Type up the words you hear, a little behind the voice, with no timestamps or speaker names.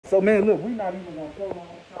So, man, look, we're not even going to prolong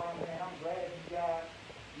time, man. I'm glad you guys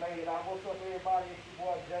made it out. What's up, everybody? It's your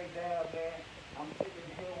boy, J Dab, man. I'm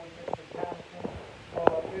sitting here with Mr. Jonathan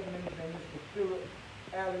Edmonds and Mr. Phillip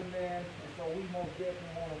Allen, man. And so we most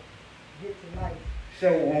definitely want to get tonight's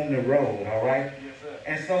show on the road, all right? Yes, sir.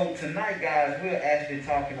 And so tonight, guys, we're actually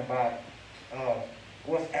talking about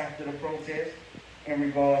what's after the protest in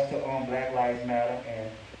regards to Black Lives Matter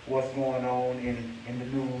and what's going on in the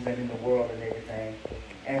news and in the world and everything.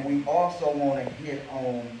 And we also want to hit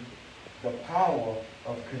on the power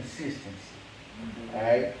of consistency, all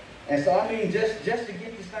right? And so, I mean, just to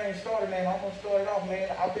get this thing started, man, I'm going to start it off,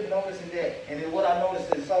 man. I've been noticing that. And then what I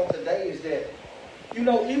noticed in so today is that, you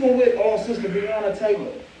know, even with Sister Breonna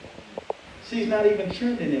Taylor, she's not even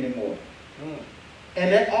trending anymore.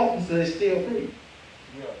 And that officer is still free.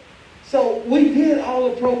 Yeah. So we did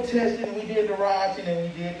all the protesting, we did the rioting, and we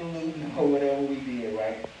did the looting or whatever we did,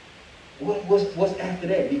 right? What's after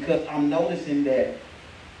that? Because I'm noticing that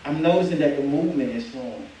the movement is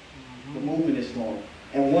strong. The movement is strong.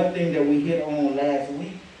 And one thing that we hit on last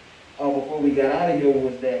week, before we got out of here,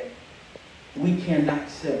 was that we cannot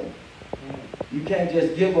settle. You can't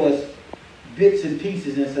just give us bits and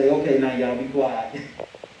pieces and say, okay, now y'all be quiet.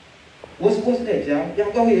 What's that, y'all?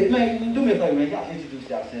 Y'all go ahead, man. Do me a favor, man. Y'all introduce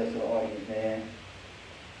yourselves to the audience, man.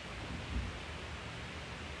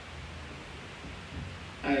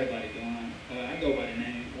 How everybody doing? I go by the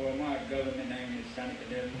name, well, my government name is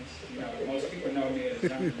Jonathan Edmonds. You know, most people know me as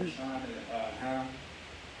Jonathan Rashun,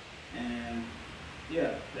 and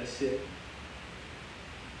yeah, that's it.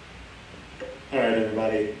 All right,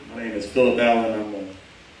 everybody. My name is Phillip Allen. I'm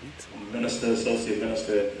a minister, associate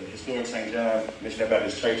minister at the historic St. John Missionary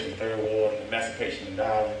Baptist Church in the 3rd Ward, Emancipation and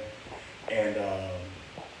Darling.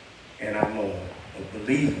 And I'm a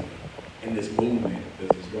believer in this movement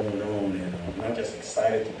that is going on, and I'm just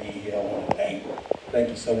excited to be here. I want to thank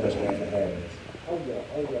you so much, man, for having us. Oh yeah,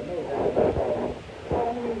 no doubt.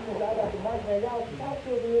 I mean, since I got the mic, man, y'all talk to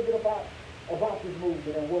us a little bit about this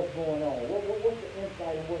movement and what's going on. What's the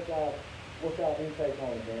insight and what's our intake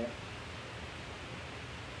on it, man?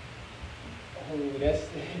 Oh, that's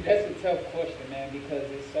a tough question, man, because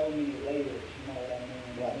there's so many layers, you know what I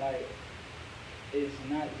mean? Right. Like, it's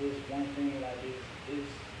not just one thing, like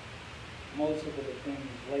it's multiple things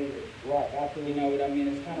later. Right, absolutely. You know what I mean?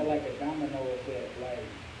 It's kind of like a domino effect, like,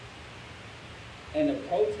 and the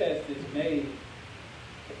protest is made,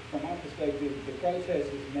 from my perspective, the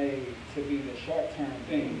protest is made to be the short-term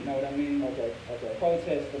thing, you know what I mean? Okay.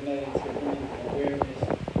 Protests are made to bring awareness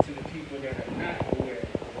to the people that are not aware,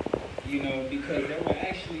 you know, because there were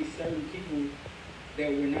actually certain people that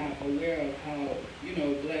were not aware of how, you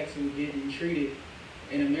know, blacks were getting treated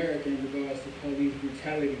in America in regards to police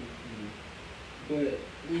brutality. But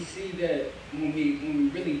we see that when we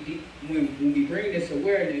bring this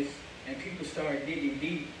awareness and people start digging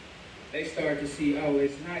deep, they start to see, oh,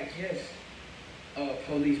 it's not just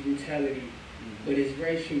police brutality, but it's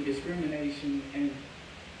racial discrimination and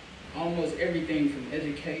almost everything from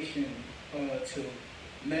education to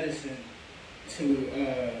medicine to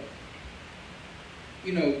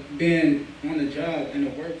you know, being on the job in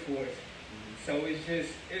the workforce. So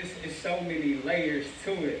it's so many layers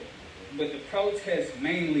to it. But the protest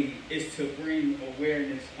mainly is to bring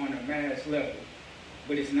awareness on a mass level.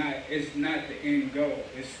 But it's not the end goal.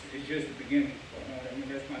 It's just the beginning. You know what I mean?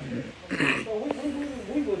 That's my thing. So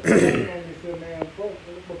we were talking on this here, man.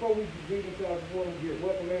 Before we get into our board, we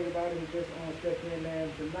welcome everybody who just stepped in,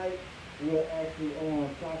 man. Tonight we're actually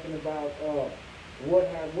talking about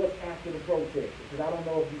what's after the protest. Because I don't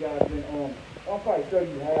know if you guys been I'm quite sure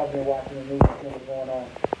you have been watching the news and what's going on.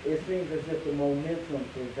 It seems as if the momentum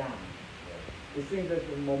is down. It seems as if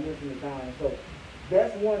the momentum is down. So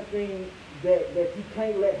that's one thing that you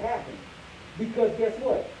can't let happen. Because guess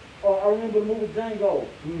what? I remember the movie Django,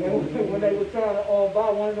 and when they were trying to buy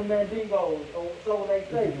one of the Mandingos, or so they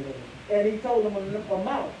say, and he told them an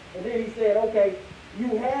amount. And then he said, okay,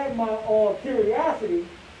 you had my curiosity,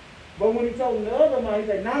 but when he told them the other amount, he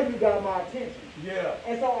said, now you got my attention. Yeah.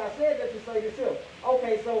 And so I said that to say this here.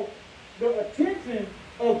 Okay, so the attention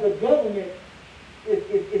of the government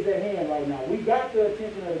is at hand right now. We got the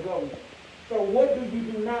attention of the government. So what do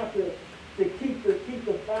you do now to keep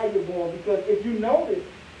the fire going? Because if you notice,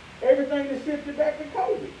 everything is shifted back to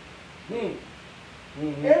COVID.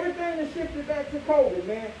 Everything is shifted back to COVID,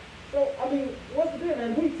 man. So I mean, what's the deal?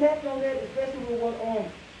 And we tapped on that, especially with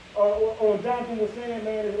what Jonathan was saying,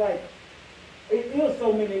 man. It's like it is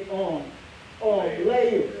so many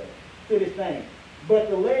layers to this thing. But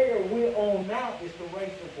the layer we're on now is the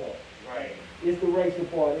racial part. Right. It's the racial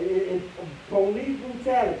part. It's police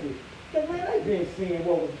brutality Cause man, they been seeing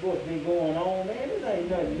what's been going on, man. This ain't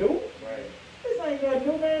nothing new. Right. This ain't nothing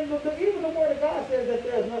new, man. Even the word of God says that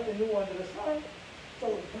there's nothing new under the sun. So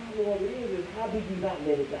the problem what it is how do you not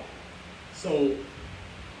let it die? So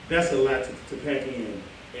that's a lot to pack in,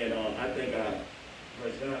 and I think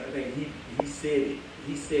John, I think he said it.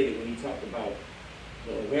 He said it when he talked about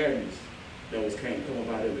the awareness that was come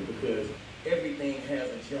about of it, because everything has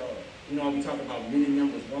a job. You know, we talk about many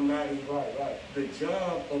members, one body. Right. The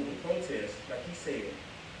job of the protest, like he said,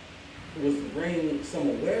 was to bring some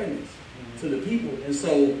awareness to the people, and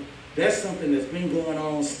so that's something that's been going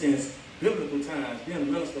on since biblical times. Being a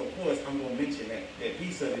minister, of course, I'm going to mention that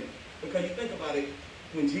piece of it, because you think about it,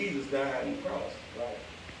 when Jesus died on the cross, Right.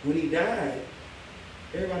 when he died,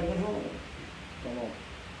 everybody went home. Come on.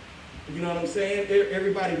 You know what I'm saying?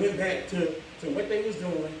 Everybody went back to what they was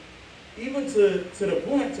doing, even to the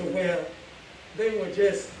point to where they were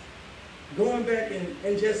just going back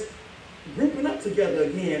and just grouping up together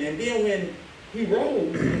again. And then when he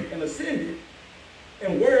rose and ascended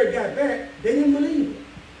and word got back, they didn't believe it.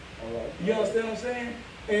 All right. You understand what I'm saying?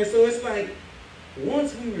 And so it's like,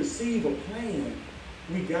 once we receive a plan,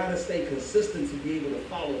 we gotta stay consistent to be able to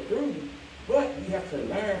follow through, but we have to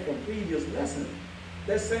learn from previous lessons.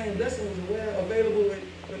 That same lesson was available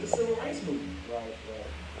with the Civil Rights Movement. Right.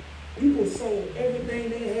 People sold everything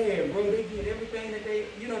they had, bro. They did everything that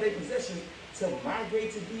their possessions to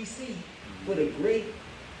migrate to DC for the great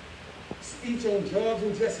speech on jobs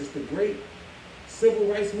and justice, the great Civil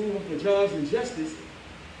Rights Movement for jobs and justice.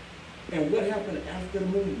 And what happened after the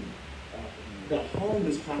movement? The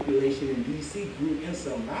homeless population in DC grew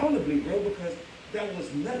insurmountably, bro, because there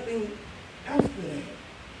was nothing after that.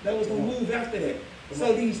 There was no move after that.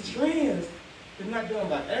 So these trends is not done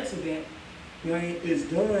by accident. You know, it's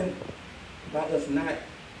done by us not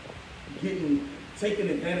taking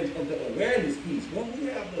advantage of the awareness piece. When we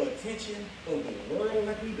have the attention of the world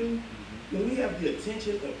like we do, when we have the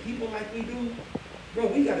attention of people like we do, bro,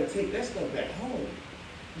 we got to take that stuff back home.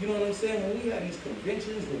 You know what I'm saying? When we have these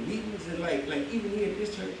conventions and meetings, and like even here at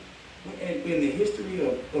this church, and in the history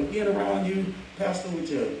of being around you, Pastor, with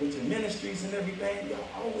your ministries and everything, y'all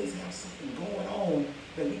always have something going on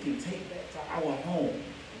that we can take back to our home.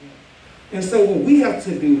 And so what we have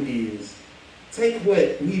to do is take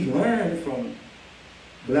what we've learned from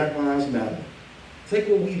Black Lives Matter, take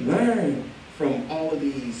what we learned from all of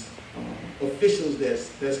these officials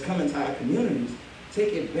that's coming to our communities,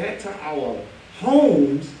 take it back to our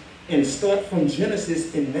homes and start from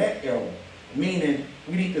Genesis in that era. Meaning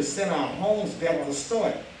we need to send our homes back to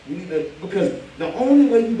start. We need to, because the only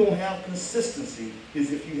way you're going to have consistency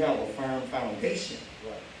is if you have a firm foundation.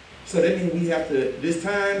 Right. So that means we have to, this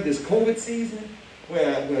COVID season,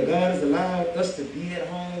 where God has allowed us to be at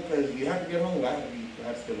home, because you have to get home. I have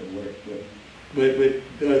to still at work,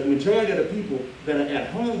 but the majority of the people that are at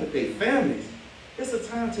home with their families, it's a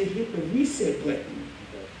time to hit the reset button.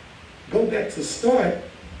 Go back to start,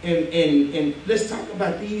 and let's talk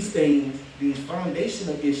about these things, these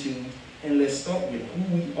foundational issues, and let's start with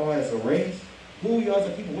who we are as a race, who we are as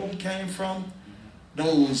a people, where we came from,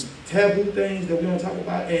 those taboo things that we don't talk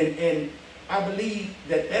about, and I believe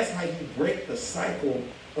that that's how you break the cycle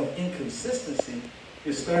of inconsistency,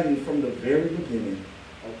 is starting from the very beginning.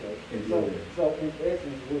 Okay. So in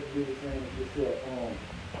essence, what you're saying is yourself,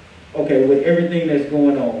 okay, with everything that's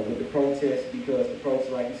going on with the protests, because the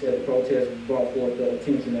protest, like you said, the protest brought forth the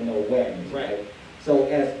attention and the awareness. Right. So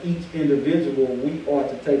as each individual, we ought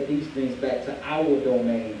to take these things back to our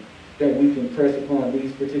domain, that we can press upon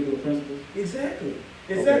these particular principles. Exactly,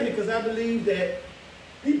 Okay. because I believe that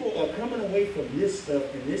people are coming away from this stuff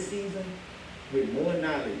in this season with more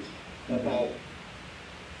knowledge about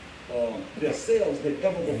themselves than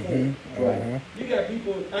ever before. Right. You got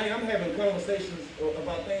people, I'm having conversations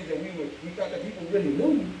about things that we thought that people really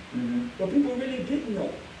knew, but people really didn't know.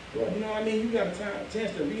 Right. You know what I mean? You got a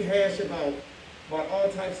chance to rehash about all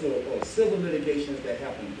types of civil litigations that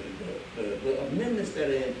happen, the amendments that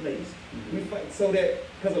are in place. We fight so that,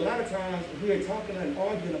 because a lot of times we're talking and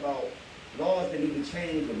arguing about laws that need to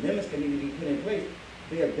change, amendments that need to be put in place.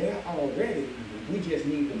 They're there already. We just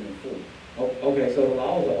need them enforced. Okay, so the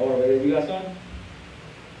laws are already, you got something?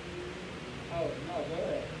 Oh, no, go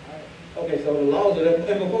ahead. Okay, so the laws are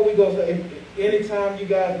there. And before we go, so if anytime you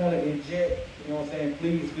guys want to inject, you know what I'm saying,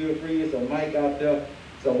 please feel free. There's a mic out there,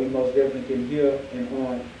 so we most definitely can hear and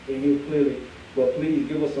hear clearly. But please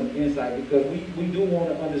give us some insight, because we do want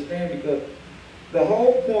to understand, because the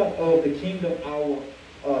whole point of the Kingdom Hour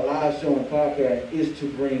live show and podcast is to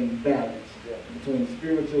bring balance between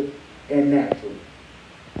spiritual and natural.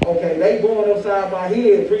 Okay, they going upside my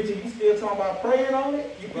head, preacher. You still talking about praying on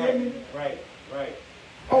it? You feel me? Right.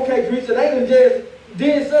 okay, preacher, they done just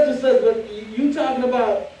did such and such, but you talking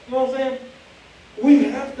about, you know what I'm saying? We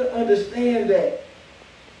have to understand that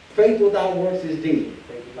faith without works is dead. You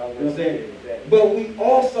know what I'm saying? Exactly. But we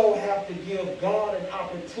also have to give God an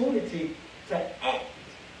opportunity to act.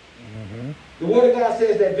 The Word of God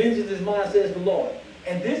says that vengeance is mine, says the Lord.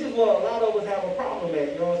 And this is what a lot of us have a problem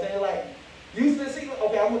at. You know what I'm saying? Like, you see,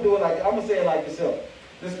 okay, I'm gonna do it like, I'm gonna say it like this.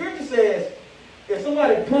 The scripture says, if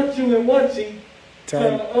somebody punch you in one cheek,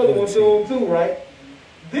 turn the other one to them too, right?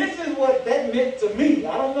 This is what that meant to me.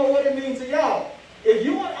 I don't know what it means to y'all. If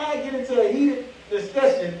you and I get into a heated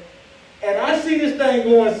discussion, and I see this thing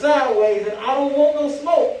going sideways, and I don't want no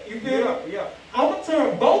smoke, you feel me? Yeah. I'm gonna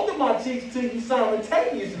turn both of my cheeks to you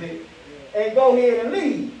simultaneously, and go ahead and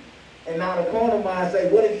leave. And now the corner mind say,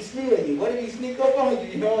 what if he steal you? What if he sneak up on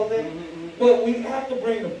you? You know what I'm saying? But we have to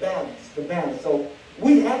bring the balance. So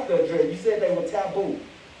we have to address, you said they were taboo.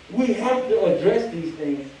 We have to address these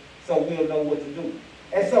things so we'll know what to do.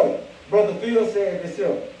 And so, Brother Phil said this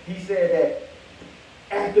here. He said that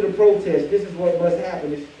after the protest, this is what must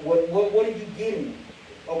happen. It's what are you getting?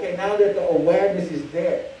 Okay, now that the awareness is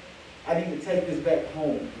there, I need to take this back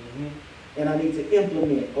home. And I need to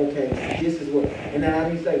implement, okay, this is what, and then I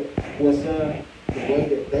need to say, well, son, the way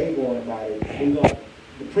that they going about it,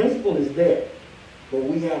 the principle is there, but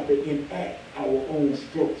we have to enact our own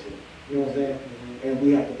structure. You know what I'm saying? And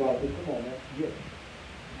we have to follow through. Come on, man. Yeah.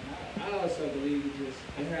 I also believe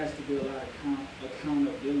it has to be a lot of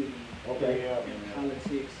accountability in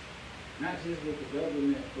politics, not just with the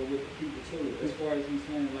government, but with the people too. As far as you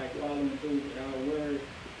saying, like following through with our word.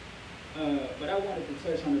 But I wanted to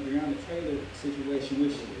touch on the Breonna Taylor situation,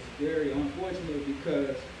 which is very unfortunate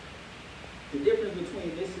because the difference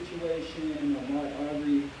between this situation and the Mark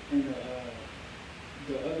Arbery and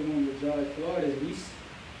the other one with George Floyd is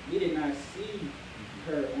we did not see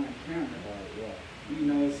her on camera. You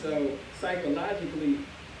know, so psychologically,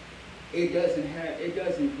 it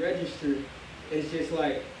doesn't register. It's just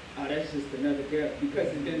like, oh, that's just another death.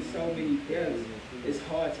 Because there's been so many deaths, it's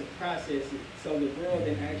hard to process it. So the world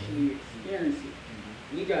didn't actually experience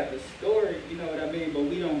it. We got the story, you know what I mean, but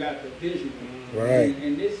we don't got the visual. Right.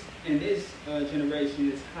 And this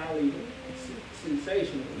generation is highly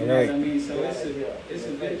sensational. You know what I mean? So it's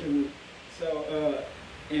a visual. So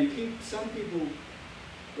some people,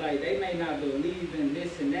 like, they may not believe in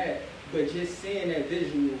this and that, but just seeing that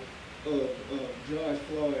visual of George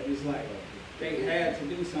Floyd is like, they had to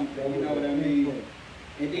do something, you know what I mean?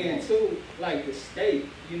 And then too, like the state,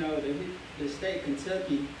 you know, the state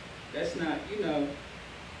Kentucky, that's not, you know,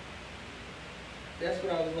 that's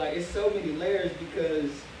what I was like, it's so many layers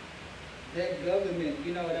because that government,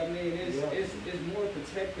 you know what I mean, it's more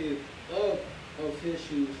protective of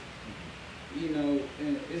officials, you know,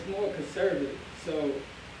 and it's more conservative. So,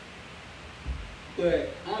 but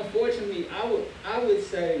unfortunately, I would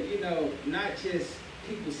say, you know, not just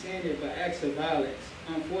people saying it, but acts of violence.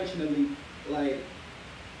 Unfortunately, like,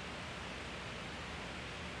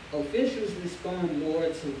 officials respond more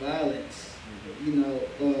to violence, you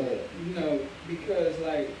know, because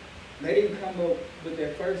like they didn't come up with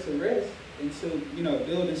their first arrest until, you know,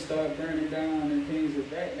 buildings start burning down and things of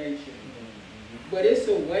that nature. But it's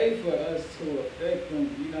a way for us to affect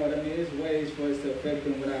them, you know what I mean? It's ways for us to affect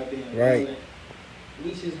them without being violent.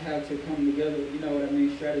 We just have to come together, you know what I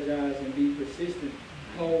mean, strategize and be persistent,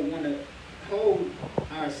 hold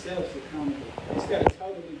ourselves accountable instead of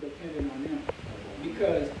totally dependent on them.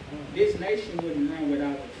 Because this nation wouldn't run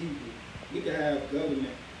without the people. We could have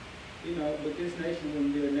government, you know, but this nation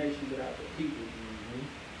wouldn't be a nation without the people.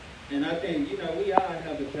 And I think, you know, we all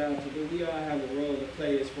have a job to do. We all have a role to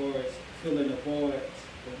play as far as filling the voids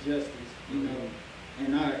of justice, you know,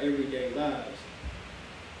 in our everyday lives.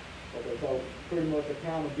 Okay, so pretty much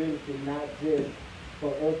accountability, not just for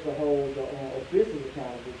us to hold the officials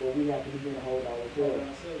accountable, but we have to begin to hold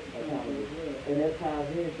ourselves accountable. And that ties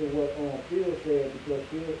into what Phil said, because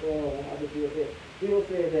Phil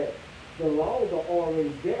said that the laws are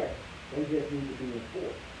already there, they just need to be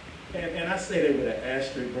enforced. And I say that with an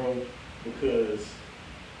asterisk, bro, because,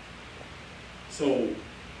 so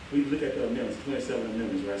we look at the amendments, 27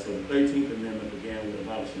 amendments, right? So the 13th Amendment began with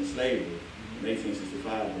abolishing slavery in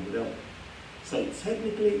 1865 or whatever. So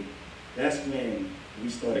technically, that's when we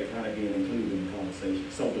started kind of being included in the conversation.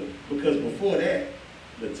 So, because before that,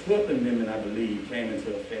 the 12th Amendment, I believe, came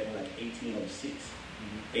into effect in like 1806,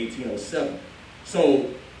 1807.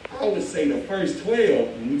 So I would say the first 12,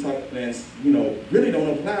 when we talk plans, you know, really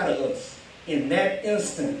don't apply to us in that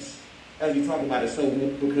instance as we talk about it. So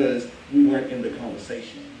because we weren't in the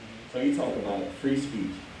conversation. So you talk about free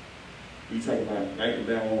speech. You talk about right to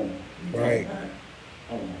bear arms. Right.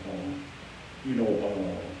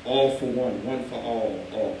 all for one for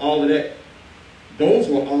all of that. Those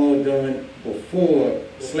were all done before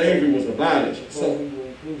slavery was abolished. So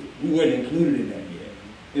we weren't included in that yet.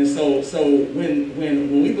 And so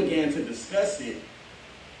when we began to discuss it,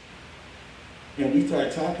 and we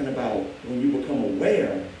started talking about when you become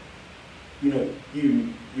aware, you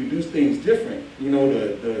do things different.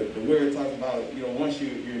 The word talks about, once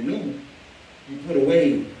you're new, you put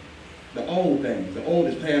away the old things. The old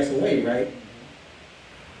is passed away, right?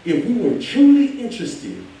 If we were truly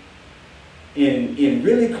interested in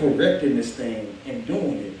really correcting this thing and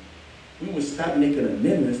doing it, we would stop making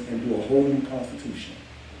amendments and do a whole new constitution.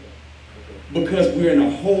 Because we're in a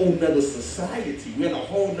whole nother society. We're in a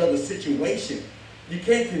whole nother situation. You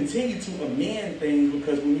can't continue to amend things,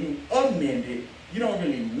 because when you amend it, you don't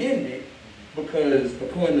really mend it, because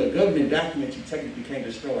according to a government document, you technically can't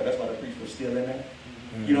destroy it. That's why the priests were still in there.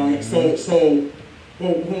 You know what I mean? So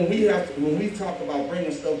when we talk about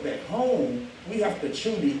bringing stuff back home, we have to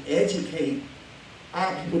truly educate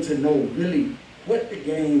our people to know really what the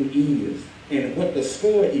game is and what the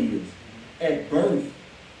score is. At birth,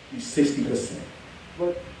 you're 60%.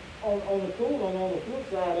 But on the flip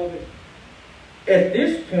side of it, at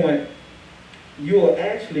this point, you're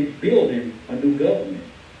actually building a new government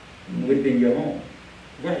within your home.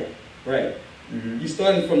 Right. Mm-hmm. You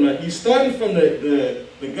starting from the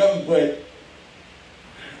government, but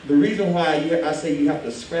the reason why I say you have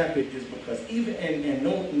to scrap it is because even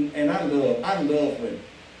and I love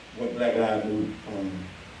what Black Lives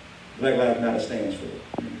Matter stands for.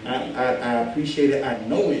 Mm-hmm. I appreciate it. I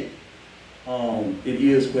know it. It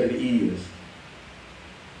is what it is.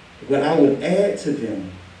 What I would add to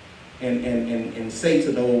them and say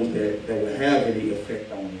to those that would have any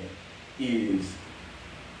effect on it is,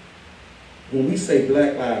 when we say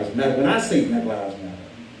Black Lives Matter, when I say Black Lives Matter,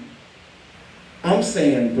 I'm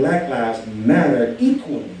saying Black Lives Matter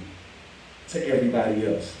equally to everybody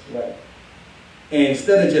else. Right. And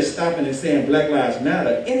instead of just stopping and saying Black Lives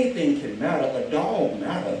Matter, anything can matter. A dog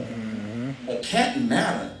matter, a cat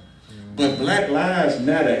matter, but Black Lives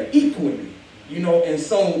Matter equally. And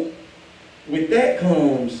so with that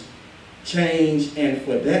comes change, and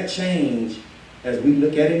for that change, as we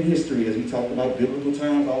look at in history, as we talk about biblical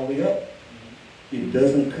times all the way up, it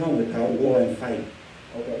doesn't come without war and fight.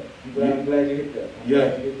 Okay. I'm glad you hit that. Yeah.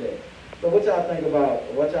 Glad you hit that. So what y'all think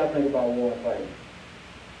about war and fighting?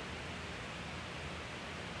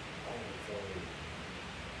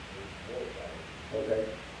 Okay.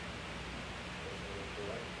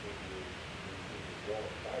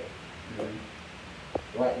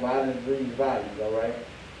 Violence breeds violence, all right?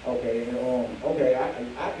 Okay, and okay,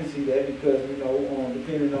 I can see that, because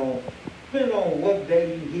depending on what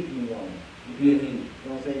day you hit me on, you know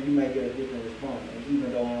what I'm saying, you may get a different response, and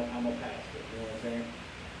even though I'm a pastor, you know what I'm saying?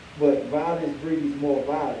 But violence breeds more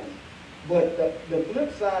violence. But the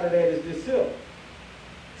flip side of that is this here.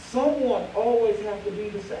 Someone always has to be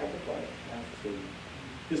the sacrifice. Absolutely.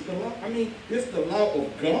 It's the law. I mean, it's the law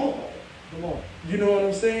of God. Come on. You know what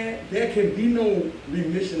I'm saying? There can be no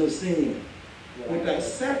remission of sin without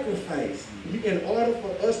sacrifice. In order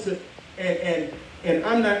for us to, and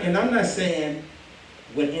I'm not saying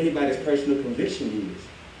what anybody's personal conviction is,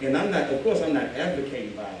 and of course I'm not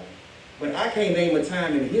advocating violence, but I can't name a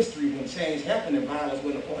time in history when change happened and violence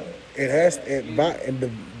wasn't a part of it. It has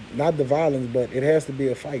not the violence, but it has to be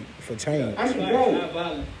a fight for change. I mean,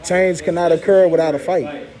 bro, change cannot occur without a fight.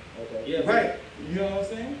 Okay. Yeah, right. You know what I'm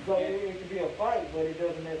saying? so it can be a fight, but it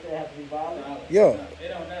doesn't necessarily have to be violent. Yeah. It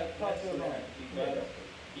don't necessarily have to be violent.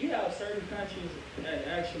 You have certain countries that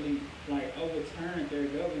actually overturn their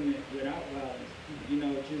government without violence.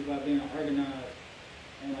 Just by being organized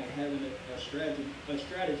and having a strategy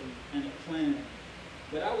and a plan.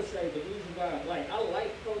 But I would say the reason why, I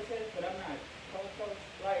like protests, but I'm not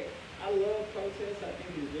pro-protest. I love protests. I think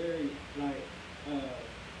it's very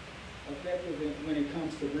effective when it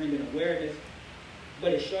comes to bringing awareness.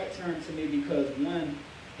 But it's short term to me because one,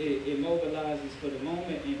 it mobilizes for the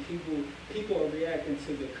moment, and people are reacting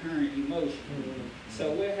to the current emotion. Mm-hmm.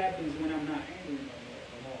 So what happens when I'm not angry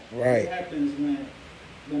no more? Right. What happens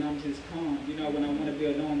when I'm just calm? When I want to be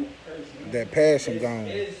a normal person. That passion gone.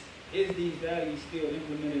 Is these values still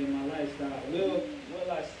implemented in my lifestyle? Will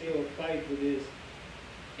I still fight for this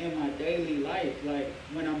in my daily life?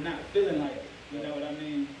 When I'm not feeling like it, you know what I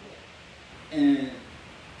mean? And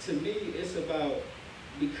to me, it's about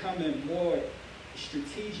becoming more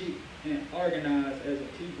strategic and organized as a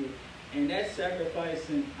people, and that's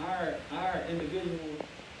sacrificing our individual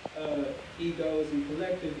egos and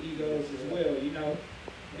collective egos as well,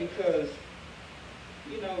 because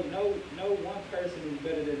no one person is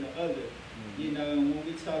better than the other. You know, and when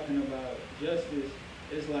we talking about justice,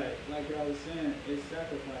 it's like I was saying, it's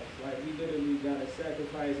sacrifice. Like we literally gotta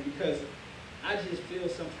sacrifice because I just feel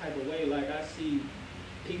some type of way. Like I see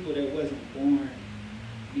people that wasn't born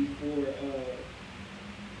before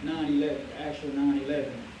 9/11, the actual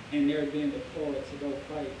 9/11, and they're being deployed to go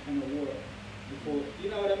fight in a war before. You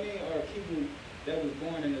know what I mean? Or people that was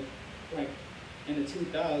born in the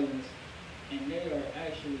 2000s, and they are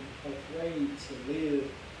actually afraid to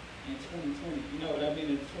live in 2020. You know what I mean?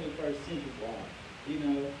 In the 21st century. Wow. You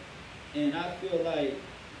know, and I feel like,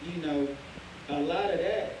 you know, a lot of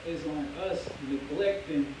that is on us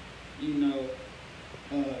neglecting, you know,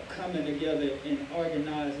 coming together and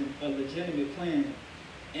organizing a legitimate plan,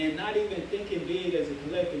 and not even thinking big as a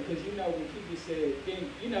collective. Because you know, when people say think,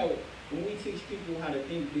 you know, when we teach people how to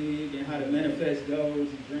think big and how to manifest goals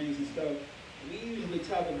and dreams and stuff, we usually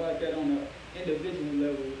talk about that on an individual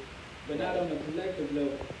level, but not on a collective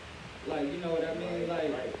level. Like, you know what I mean?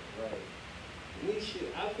 Like,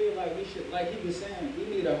 I feel like we should, like he was saying, we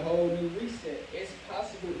need a whole new reset. It's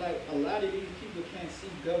possible, like, a lot of these people can't see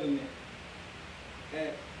government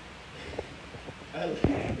at,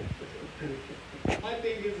 my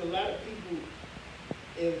thing is, a lot of people,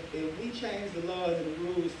 if we change the laws and the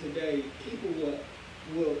rules today, people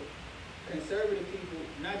will conservative people,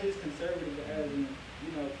 not just conservative as in,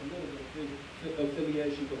 you know, political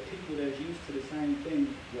affiliation, but people that's used to the same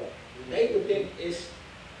thing, they would think it's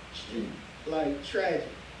like tragic.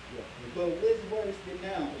 But what's worse than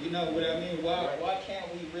now? You know what I mean? Why can't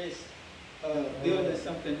we risk building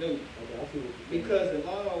something new? Because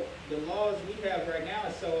the laws we have right now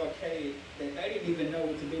are so archaic that they didn't even know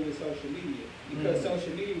what to do with social media. Because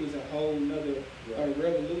social media was a whole nother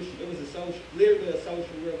revolution. It was literally a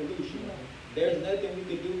social revolution. There's nothing we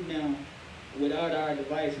could do now without our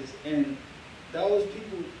devices. And those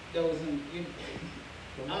people that was in,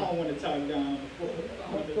 I don't want to talk down.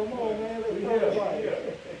 Come on, man. Let's talk about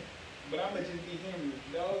it. But I'm going to just be humorous.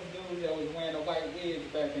 Those dudes that was wearing a white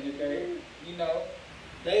wig back in the day, you know,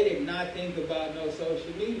 they did not think about no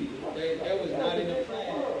social media. That was not in the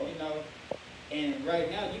plan, you know. And right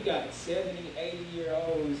now, you got 70,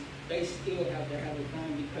 80-year-olds, they still have to have a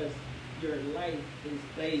phone because your life is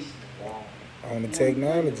based on the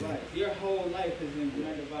technology. Your whole life is in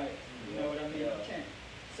one device. You know what I mean? You can't.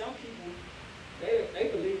 Some people, they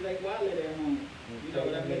believe they wallet at home. You know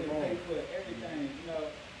what I mean? They pay for everything, you know.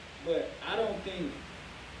 But I don't think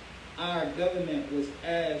our government was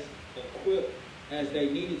as equipped as they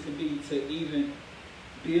needed to be to even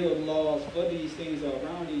build laws for these things or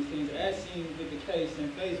around these things, as seen with the case in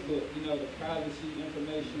Facebook, you know, the privacy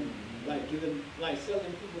information, like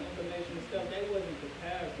selling people information and stuff. They wasn't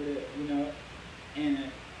prepared for that, you know.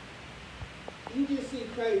 And you just see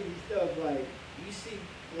crazy stuff, like you see,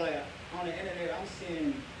 like on the internet, I'm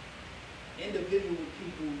seeing individual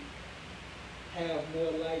people have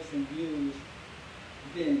more likes and views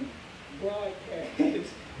than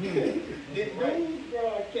broadcasts, than news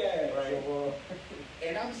broadcasts.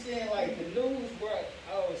 And I'm saying, like, the news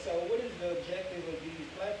so what is the objective of these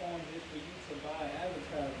platforms is for you to buy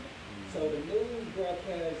advertising. So the news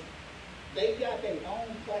broadcasts, they got their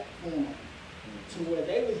own platform to where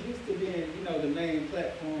they was used to being, you know, the main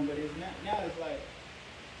platform, but it's not, now it's like,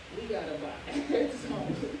 we gotta buy ads on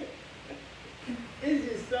it. It's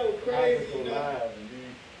just so crazy, you know?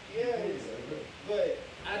 Yes, but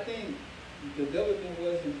I think the government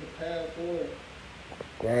wasn't prepared for it.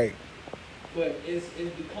 Right. But it's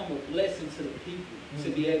become a blessing to the people to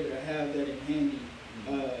be able to have that in handy.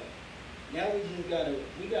 Now we gotta,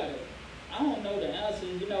 I don't know the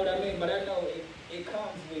answers, you know what I mean? But I know it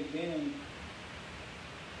comes with being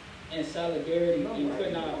in solidarity and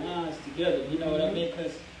putting our minds together, you know what I mean?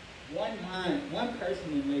 Because one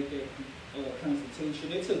person didn't make that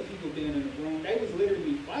Constitution. It took people being in the room. They was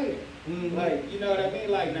literally fighting. Like, you know what I mean?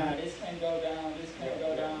 Like, nah, this can't go down, this can't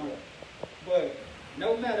go down. But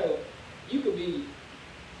no matter, you could be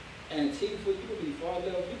Antifa, you could be far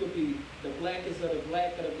left, you could be the blackest of the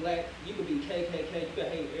black, you could be KKK, you could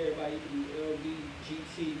hate everybody, you could be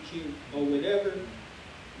LGBTQ or whatever.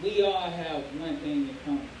 We all have one thing in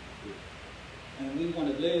common. And we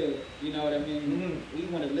want to live, you know what I mean? We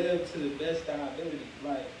want to live to the best of our ability.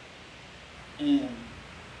 Like, and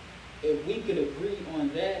if we could agree on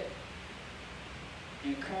that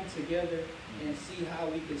and come together and see how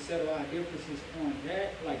we could settle our differences on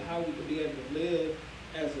that, like how we could be able to live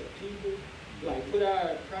as a people, like put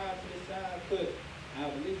our pride to the side, put our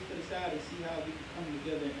beliefs to the side, and see how we can come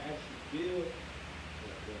together and actually build.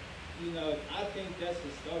 You know, I think that's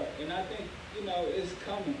the start. And I think, you know, know, it's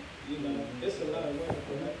coming. You know, it's a lot of work,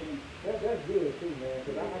 but I think That's good too, man,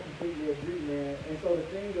 because I completely agree, man. And so the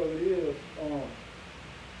thing of it is,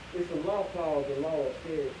 it's a law called the law of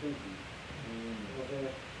shared thinking. You know what I'm saying?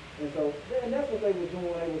 And so, and that's what they were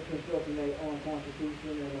doing. They were constructing their own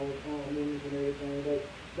constitution and those amendments and everything.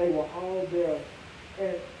 They were all there.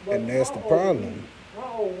 And that's the problem.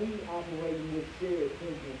 How are we operating with shared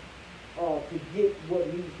thinking to get what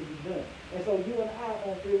needs to be done? And so you and I,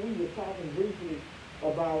 on here, we were talking briefly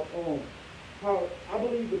about how I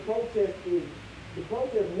believe the protest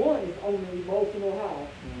one is on an emotional high.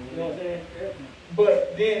 You know what I'm saying?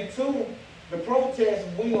 But then two, the protest,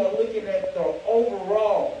 we are looking at the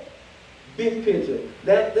overall big picture.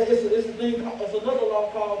 It's a thing. It's another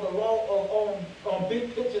law called the law of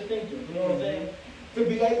big picture thinking. You know what I'm saying? To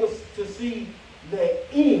be able to see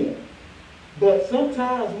the end. But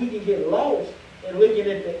sometimes we can get lost in looking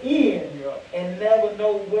at the end and never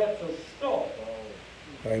know where to start.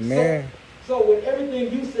 Amen. So with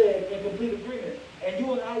everything you said, in complete agreement, and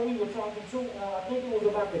you and I, we were talking too, I think it was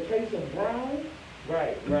about the case of Brown.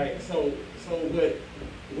 Right. So what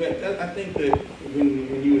I think that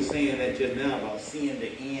when you were saying that just now about seeing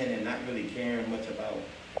the end and not really caring much about,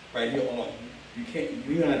 right, you can't,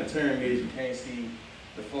 you know how the term is, you can't see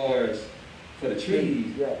the forest for the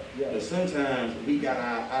trees. Yeah. But sometimes we got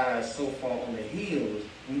our eyes so far on the hills,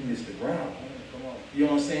 we miss the ground. Come on. You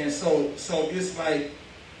know what I'm saying? So it's like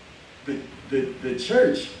the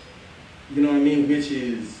church, you know what I mean, which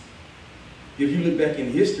is, if you look back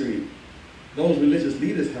in history, those religious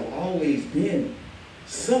leaders have always been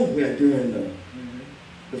somewhere during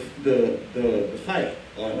the fight,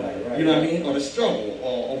 or you know what I mean, or the struggle,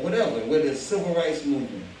 or whatever, whether it's civil rights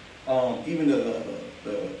movement, even the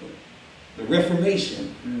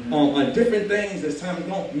Reformation, on different things as time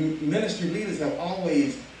goes on. Ministry leaders have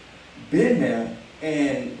always been there,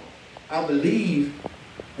 and I believe,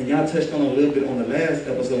 and y'all touched on a little bit on the last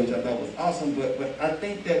episode, which I thought was awesome, but I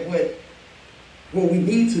think that what we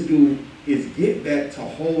need to do is get back to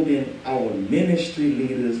holding our ministry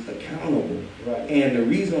leaders accountable. Right. And the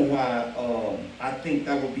reason why I think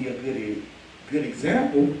that would be a good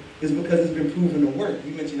example is because it's been proven to work.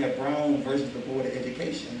 You mentioned that Brown versus the Board of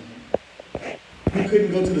Education. You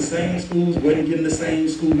couldn't go to the same schools, wasn't getting the same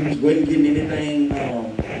schools, wasn't getting anything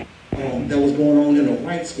that was going on in the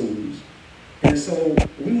white schools. And so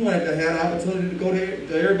we wanted to have the opportunity to go there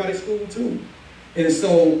to everybody's school too. And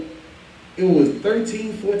so it was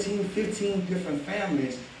 13, 14, 15 different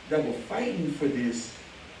families that were fighting for this,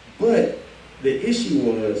 but the issue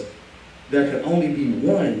was there could only be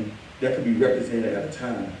one that could be represented at a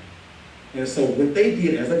time. And so what they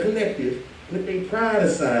did as a collective, put their pride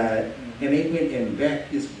aside, and they went and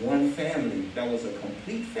backed this one family that was a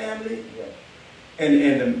complete family,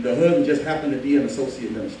 and the husband just happened to be an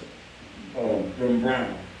associate minister from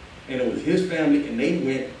Brown. And it was his family, and they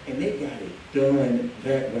went and they got it done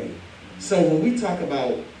that way. So when we talk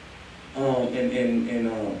about,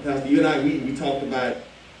 Pastor, you and I, we talked about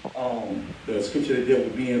the scripture that dealt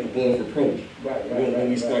with being above reproach. When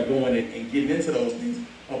we start going and getting into those things,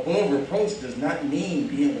 above reproach does not mean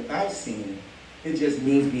being without sin. It just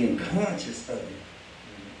means being conscious of it.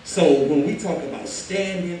 So when we talk about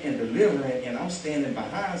standing and delivering, and I'm standing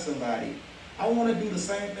behind somebody, I want to do the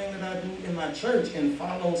same thing that I do in my church and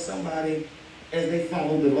follow somebody as they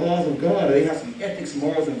follow the laws of God. They have some ethics,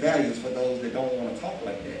 morals, and values for those that don't want to talk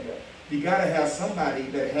like that. You got to have somebody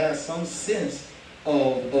that has some sense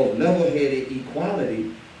of level-headed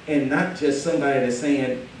equality, and not just somebody that's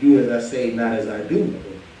saying, do as I say, not as I do.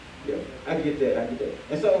 Yeah, I get that.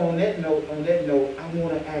 And so on that note, I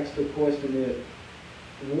want to ask the question is,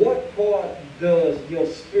 what part does your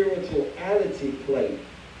spirituality play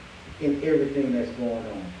in everything that's going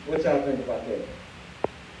on? What y'all think about that?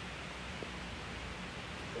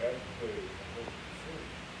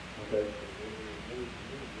 Okay.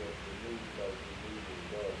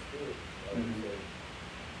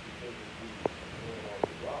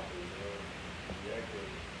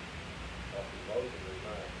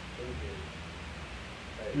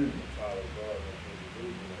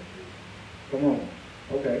 Come on.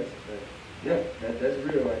 Okay. Yeah, that's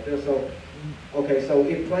real right there. So, okay, so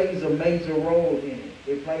it plays a major role in it.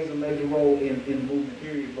 It plays a major role in movement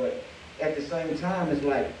period, but at the same time, it's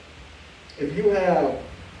like, if you have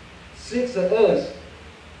 6 of us,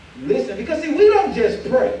 listen, because see, we don't just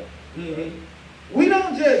pray. We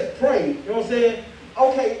don't just pray, you know what I'm saying?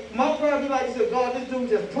 Okay, my prayer be like, God, this dude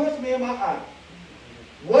just punched me in my eye.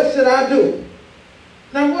 What should I do?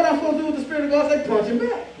 Now, what I'm supposed to do with the Spirit of God? Say, punch him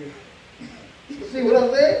back. See what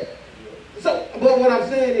I'm saying? So, but what I'm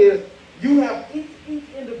saying is, you have each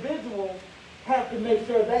individual have to make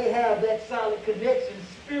sure they have that solid connection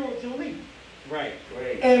spiritually. Right.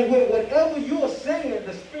 And with whatever you're saying,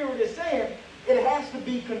 the Spirit is saying, it has to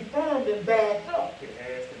be confirmed and backed up. It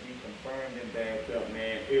has to be confirmed and backed up,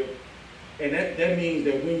 man. And that means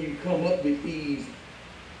that when you come up with these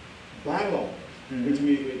bylaws, which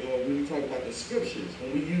when we talk about the scriptures,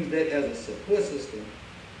 when we use that as a support system,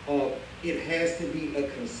 it has to be a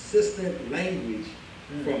consistent language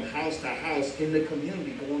from house to house in the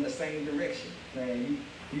community going the same direction. Man,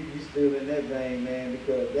 you still in that vein, man,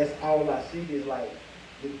 because that's all I see is like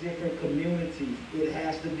the different communities. It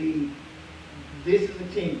has to be, this is a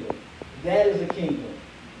kingdom, that is a kingdom.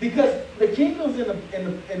 Because the kingdoms in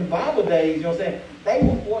the Bible days, you know what I'm saying, they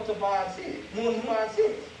were fortified cities.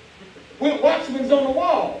 With watchmen on the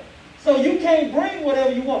wall. So you can't bring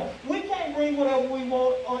whatever you want. We can't bring whatever we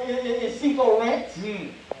want in Seco Ranch.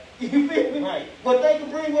 You feel me? Right. But they can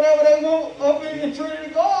bring whatever they want up in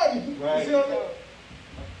Trinity Garden. Right. You see what I'm saying?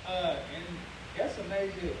 And that's a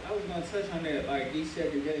major, I was going to touch on that, like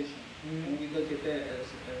desegregation. When we look at that as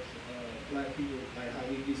black people, like how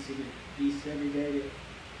we desegregated,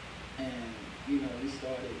 and, you know, we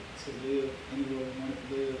started to live anywhere we wanted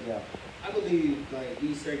to live. Yeah. I believe, like,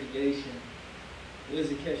 desegregation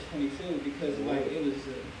was a catch-22 because, like, it was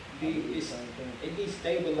it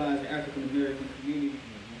destabilized the African American community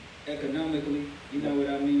economically, you know what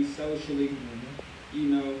I mean, socially, you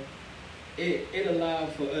know. It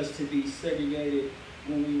allowed for us to be segregated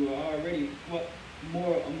when we were already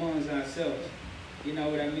more amongst ourselves. You know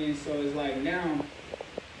what I mean? So it's like now,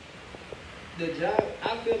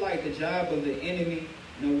 I feel like the job of the enemy,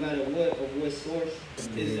 no matter what source,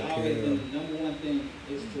 is always been the number one thing,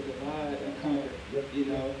 is to divide and conquer, you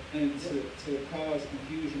know, and to cause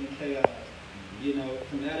confusion and chaos. You know,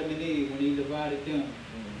 from Adam and Eve, when he divided them,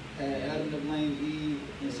 had Adam to blame Eve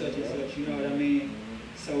and such, you know what I mean?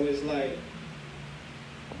 So it's like,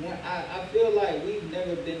 I feel like we've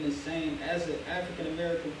never been the same as an African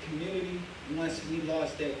American community once we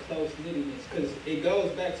lost that close knittedness. Because it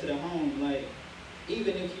goes back to the home. Like,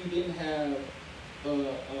 even if you didn't have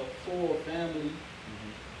a full family,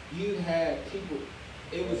 you had people.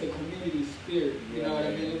 It was a community spirit. You know what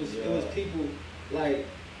I mean? It was people like,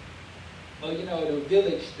 you know, the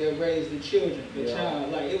village that raised the children, the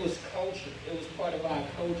child. Like, it was culture. It was part of our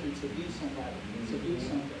culture to be somebody, to do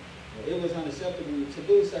something. It was unacceptable to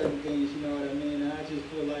do certain things, you know what I mean? And I just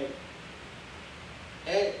feel like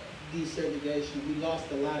at desegregation, we lost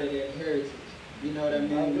a lot of that heritage. You know what I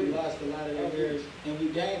mean? We lost a lot of that heritage, and we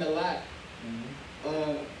gained a lot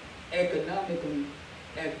economically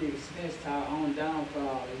at the expense to our own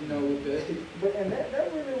downfall, you know, with the... But and that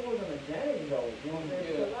really wasn't a game, though. You know what I'm saying?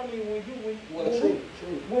 Because, I mean,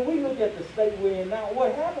 when we look at the state we're in now,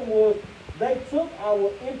 what happened was they took our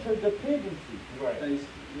interdependency. Right.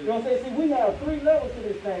 You know what I'm saying? See, we have three levels to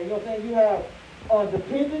this thing. You know what I'm saying? You have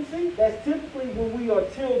dependency. That's typically when we are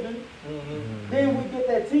children. Then we get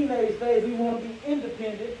that teenage phase. We want to be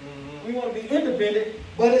independent. We want to be independent.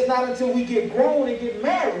 But it's not until we get grown and get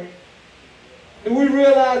married that we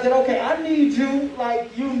realize that, okay, I need you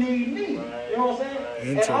like you need me. Right. You know what I'm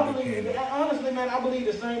saying? And I believe, honestly, man, I believe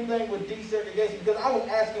the same thing with desegregation, because I was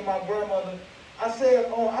asking my grandmother, I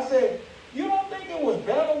said, you don't think it was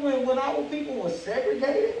better when our people were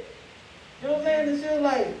segregated? You know what I'm saying? And she was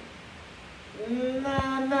like,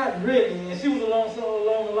 nah, not really. And she was along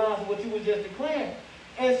the lines of what you was just declaring.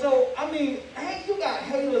 And so, I mean, hey, you got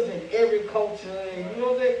haters in every culture, and you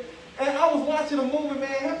know what I'm saying? And I was watching a movie, man.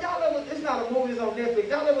 Have y'all ever, it's not a movie, it's on Netflix.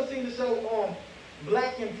 Y'all ever seen the show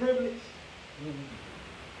Black and Privilege?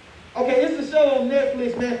 Okay, it's a show on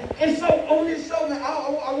Netflix, man. And so on this show, man,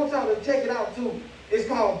 I want y'all to check it out too. It's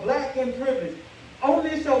called Black and Privilege. On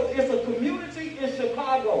this show, it's a community in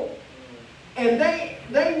Chicago. And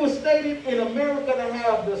they were stated in America to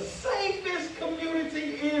have the safest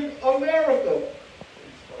community in America.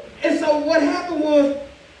 And so what happened was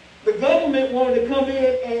the government wanted to come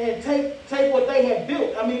in and take what they had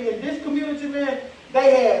built. I mean, in this community, man,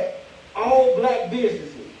 they had all black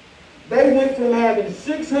businesses. They went from having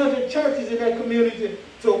 600 churches in that community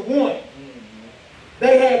to one.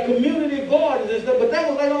 They had community gardens and stuff, but that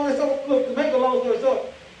was like all that stuff. Look, to make a long story short,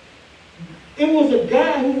 it was a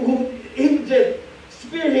guy who he just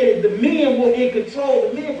spearheaded. The men were in control.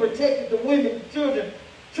 The men protected the women, the children.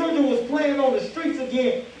 Children was playing on the streets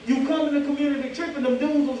again. You come in the community tripping, them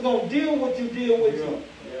dudes was going to deal with you.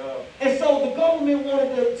 Yeah. And so the government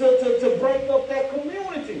wanted to break up that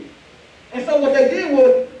community. And so what they did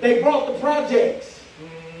was they brought the projects.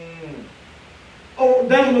 Oh,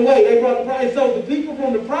 down the way, they brought the projects. So the people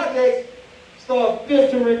from the projects start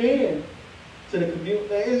filtering in to the community.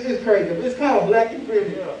 Man, it's crazy. It's called Black and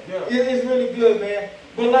Privilege. Yeah, yeah. It's really good, man.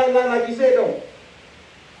 But like you said though,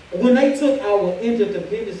 when they took our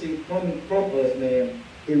interdependency from us, man,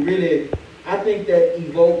 it really, I think that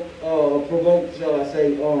provoked, shall I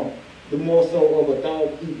say, the more so of a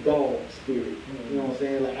dog eat dog spirit. You know what I'm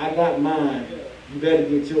saying? Like, I got mine, you better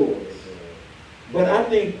get yours. But I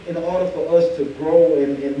think in order for us to grow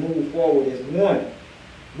and move forward is one,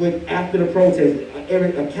 with after the protest,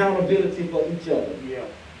 every accountability for each other. Yeah.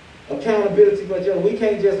 Accountability for each other. We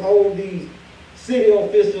can't just hold these city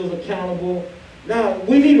officials accountable. Now,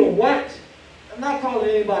 we need a watch. I'm not calling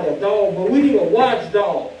anybody a dog, but we need a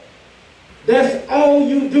watchdog. That's all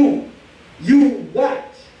you do. You watch.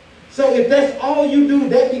 So if that's all you do,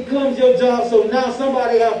 that becomes your job. So now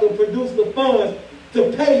somebody has to produce the funds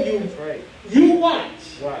to pay you. That's right. You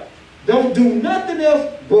watch. Right. Don't do nothing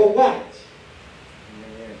else but watch.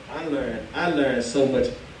 Man, I learned so much.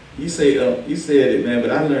 You said it, man,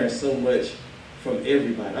 but I learned so much from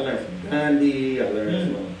everybody. I learned from Gandhi. I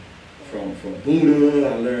learned from Buddha.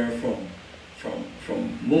 I learned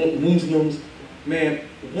from Muslims. Man,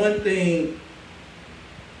 one thing,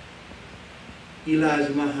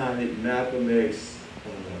 Elijah Muhammad, Malcolm X,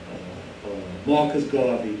 Marcus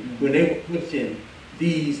Garvey, when they were pushing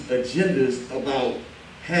these agendas about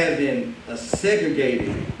having a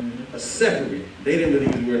segregated, a separate. They didn't really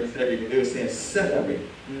use the word segregated. They were saying separate.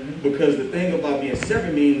 Because the thing about being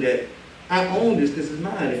separate means that I own this is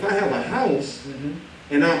mine. If I have a house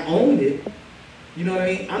and I own it, you know what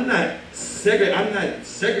I mean? I'm not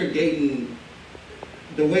segregating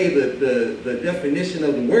the way the definition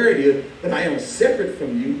of the word is, but I am separate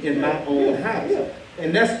from you in my own house. Yeah.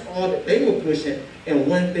 And that's all that they were pushing. And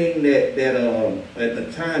one thing that at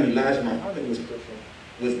the time Elijah Muhammad was pushing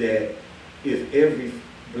was that if every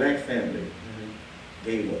black family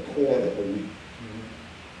gave a quarter a week,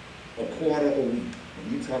 and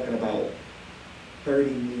you're talking about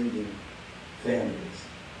 30 million families,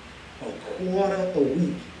 a quarter a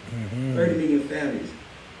week, 30 million families.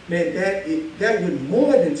 Man, that would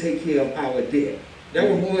more than take care of our debt. That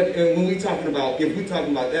would more. And when if we're talking about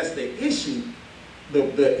that's the issue.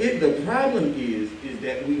 The problem is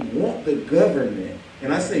that we want the government,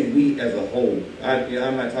 and I say we as a whole.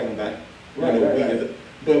 I'm not talking about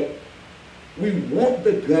but we want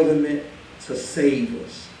the government to save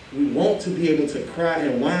us. We want to be able to cry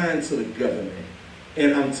and whine to the government.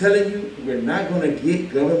 And I'm telling you, we're not going to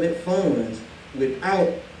get government funds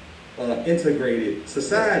without integrated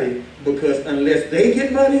society, because unless they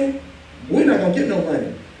get money, we're not going to get no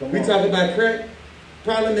money. We talk about crack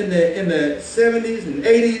problem in the 70s and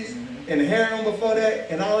 80s and heroin before that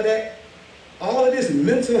and all of that. All of this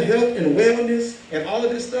mental health and wellness and all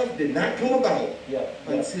of this stuff did not come about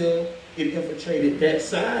until it infiltrated that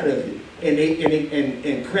side of it,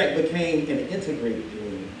 and crack became an integrated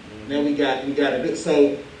thing. Now we got to do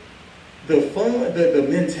so. The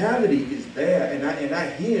mentality is there, and I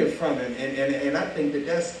hear from him, and I think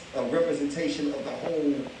that's a representation of the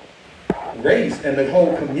whole race and the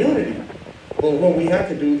whole community. But what we have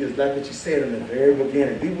to do is, like what you said in the very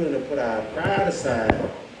beginning, be willing to put our pride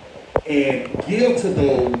aside and give to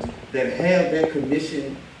those that have that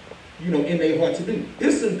commission, in their heart to do.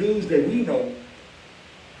 There's some dudes that we know,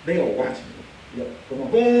 they are watchmen.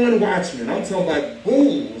 Born watchmen. I'm talking about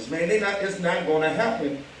bulls, man. It's not going to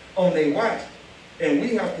happen on their watch. And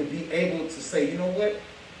we have to be able to say, you know what?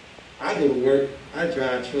 I go to work, I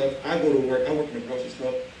drive trucks, I go to work, I work in the grocery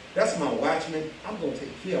store. That's my watchman. I'm going to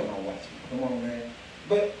take care of my watchman. Come on, man.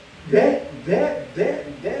 But that's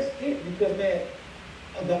it, because, man,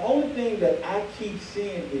 the only thing that I keep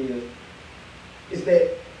seeing is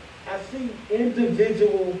that I see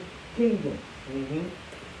individual kingdoms.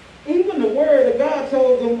 Even the word of God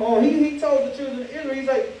told them, or he told the children of Israel, he's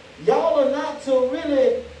like, y'all are not to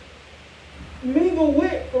really mingle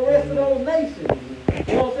with the rest of those nations.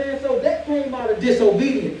 You know what I'm saying? So that came out of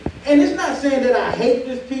disobedience. And it's not saying that I hate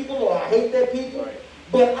this people or I hate that people,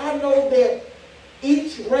 but I know that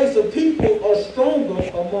each race of people are stronger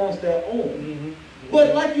amongst their own.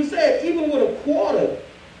 But like you said, even with a quarter,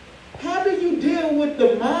 how do you deal with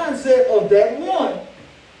the mindset of that one?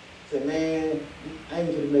 Say, man, I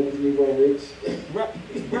ain't gonna make this Negro rich.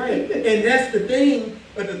 Right. And that's the thing.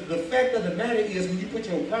 But the fact of the matter is, when you put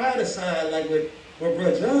your pride aside, like what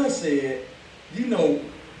Brother John said, I'm not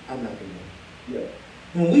gonna. Yeah.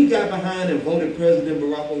 When we got behind and voted President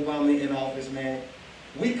Barack Obama in office, man,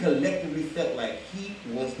 we collectively felt like he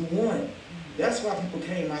was the one. That's why people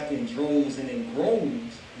came out in droves and in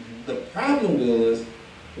groves. The problem was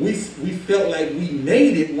we felt like we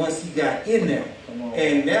made it once he got in there.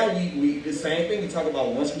 And now we the same thing we talk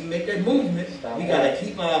about. Once we make that movement, we gotta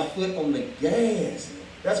keep our foot on the gas.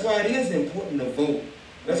 That's why it is important to vote.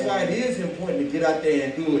 That's why it is important to get out there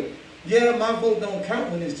and do it. Yeah, my vote don't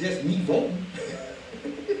count when it's just me voting.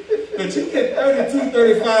 But you get 32,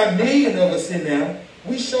 35 million of us in there.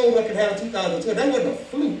 We showed up and had a 2012. That wasn't a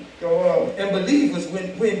fluke. Go on. And believe us,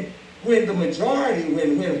 when the majority,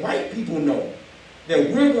 when white people know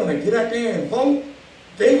that we're gonna get out there and vote,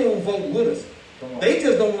 they won't vote with us. They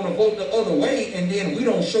just don't want to vote the other way, and then we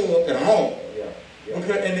don't show up at all.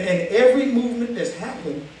 Because, and every movement that's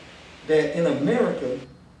happened that in America,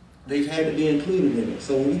 they've had to be included in it.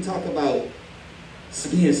 So when we talk about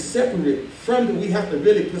being separate from it, we have to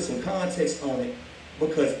really put some context on it,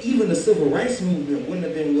 because even the civil rights movement wouldn't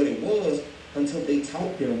have been what it was until they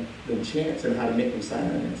taught them chants and how to make them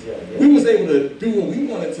signs. We was able to do what we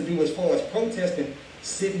wanted to do as far as protesting,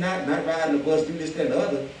 sitting out, not riding the bus, do this, that, and the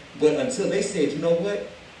other. But until they said, you know what,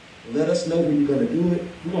 let us know when you're going to do it,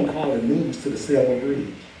 we're going to call the news to the Selma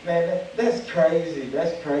Bridge. Man, that's crazy.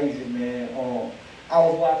 That's crazy, man. I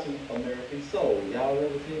was watching American Soul. Y'all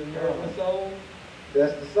ever seen American Soul?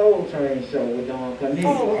 That's the Soul Train show with Don Cornelius.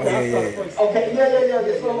 Oh, okay. Okay,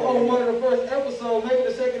 yeah. So on one of the first episodes, maybe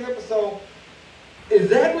the second episode,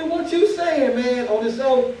 exactly what you saying, man, on the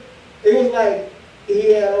show, it was like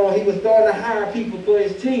he was starting to hire people for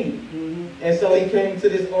his team. And so he came to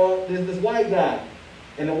this white guy.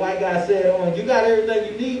 And the white guy said, you got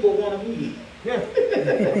everything you need but one of me. He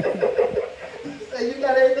said, you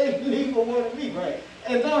got everything you need but one of me. Right.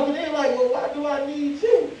 And Don Cornelius like, well, why do I need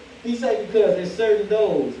you? He said, because there's certain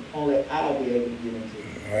doors only I'll be able to get into.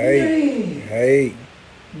 Hey.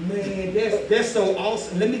 Man, that's so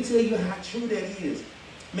awesome. Let me tell you how true that is.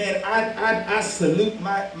 Man, I salute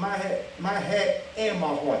my hat and my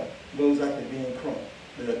heart goes out to Ben Crump,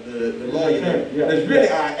 the lawyer there. That's really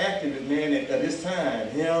our activist, man, at this time.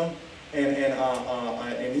 Him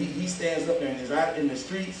and he stands up and is out in the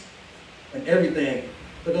streets and everything.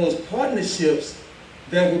 But those partnerships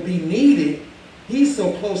that would be needed, he's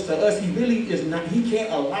so close to us, he really is not, he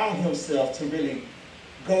can't allow himself to really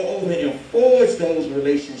go over and forge those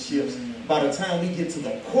relationships by the time we get to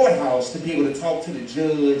the courthouse to be able to talk to the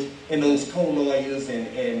judge and those co-lawyers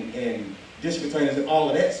and district attorneys and all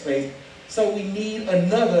of that space. So we need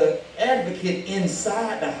another advocate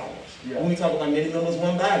inside the house. When we talk about many members,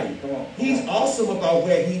 one body. He's awesome about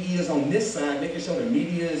where he is on this side, making sure the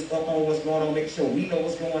media is up on what's going on, making sure we know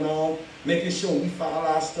what's going on, making sure we file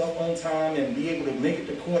our stuff on time and be able to make it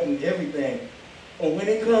to court and everything. But when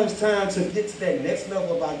it comes time to get to that next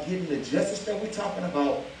level about getting the justice that we're talking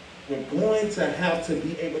about, we're going to have to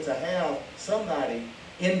be able to have somebody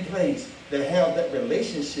in place that have that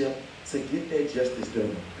relationship to get that justice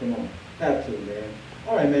done. Come on. Have to, man.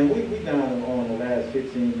 All right, man. We down on the last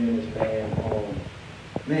 15 minutes, man.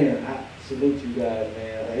 Man, I salute you guys,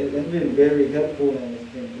 man. It's been very helpful and it's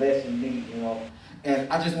been blessing me, you know. And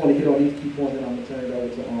I just want to hit on these key points and I'm going to turn it over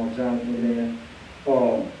to Jonathan, man.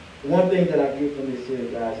 One thing that I get from this here,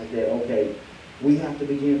 guys, is that, okay, we have to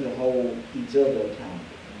begin to hold each other accountable.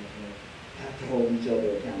 Have to hold each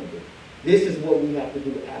other accountable. This is what we have to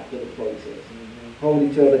do after the protest. Hold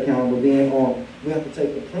each other accountable. Then we have to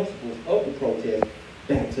take the principles of the protest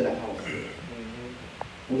back to the house.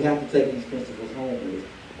 We have to take these principles home with us,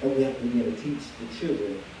 and we have to begin to teach the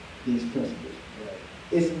children these principles.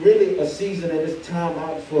 It's really a season and it's time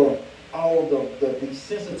out for all the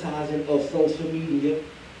desensitizing of social media,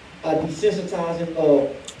 desensitizing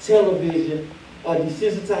of television,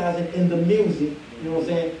 desensitizing in the music, you know what I'm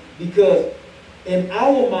saying? Because in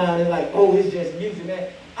our mind, it's like, oh, it's just music,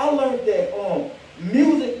 man. I learned that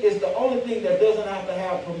music is the only thing that doesn't have to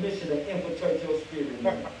have permission to infiltrate your spirit,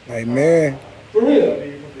 man. Amen. For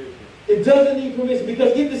real. It doesn't need permission,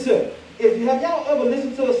 because get this up. Have y'all ever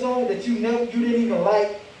listened to a song that you didn't even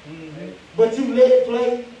like, but you let it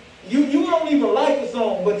play? You don't even like the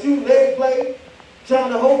song, but you let it play,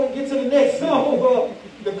 trying to hope and get to the next song.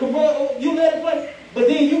 The commercial, you let it play, but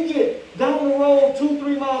then you get down the road,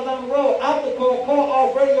 2-3 miles down the road, out the car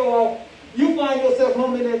off, radio off, you find yourself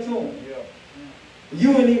humming that tune.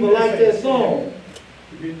 You didn't even like that song.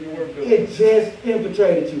 It just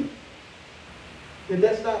infiltrated you. Did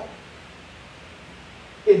that stop?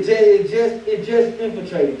 It just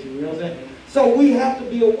infiltrated you, you know what I'm saying? So we have to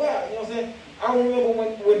be aware, you know what I'm saying? I remember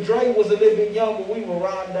when Dre was a little bit younger, we were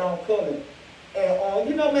riding down Cullen. And,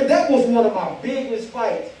 you know, man, that was one of my biggest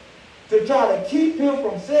fights, to try to keep him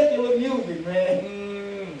from secular music,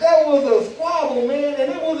 man. That was a squabble, man.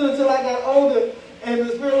 And it wasn't until I got older and the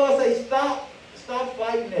Spirit of the Lord say, stop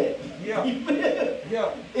fighting that. Yeah.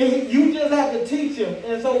 Yeah. And you just have to teach him.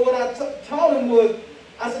 And so what I taught him was,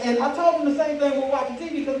 I told him the same thing with watching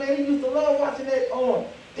TV, because, man, he used to love watching that on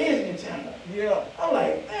Disney Channel. Yeah. I'm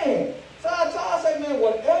like, man. So I say, man,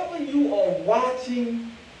 whatever you are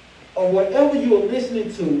watching or whatever you are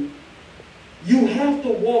listening to, you have to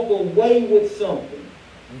walk away with something.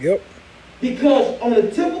 Yep. Because on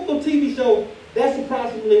a typical TV show, that's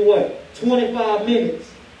approximately what? 25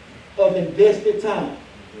 minutes of invested time.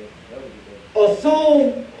 A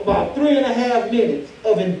song, about 3.5 minutes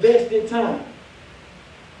of invested time.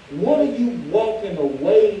 What are you walking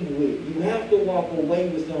away with? You have to walk away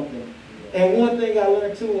with something. And one thing I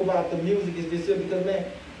learned too about the music is this, because, man,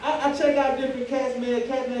 I check out different cats, man.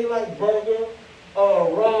 Cats named like Burger,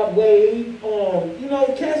 Rod Wave, you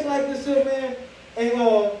know, cats like this, man.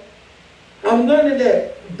 And I'm learning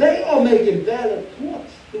that they are making valid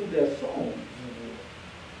points through their songs.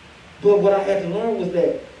 But what I had to learn was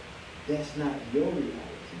that that's not your reality,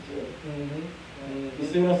 Joe. You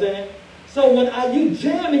see what I'm saying? So when you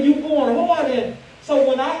jamming, you going hard, and so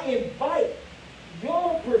when I invite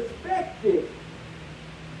your perspective,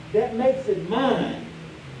 that makes it mine.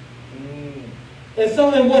 And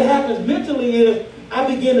so, and what happens mentally is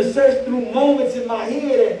I begin to search through moments in my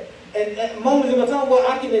head and moments in my time where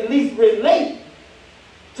I can at least relate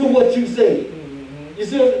to what you said. You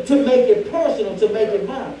see, to make it personal, to make it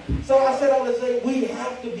mine. So I said all to say, we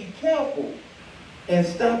have to be careful and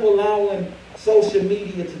stop allowing social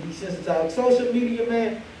media to be sensitized. Social media,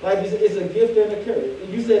 man, like it's a gift and a curse.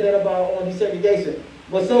 And you said that about on desegregation.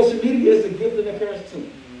 But social media is a gift and a curse too.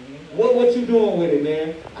 What you doing with it,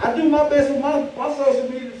 man? I do my best with my social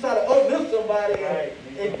media to try to uplift somebody and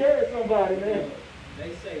encourage somebody, man.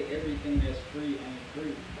 They say everything that's free ain't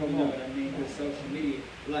free. You know what I mean? With social media.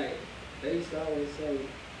 Like, they used to always say,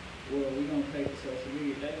 well, we don't pay for social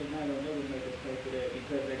media. They was not gonna never make us pay for that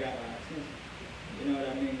because they got our attention. You know what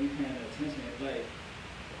I mean? We paying attention. It's like,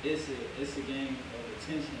 it's a game of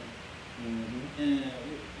attention. And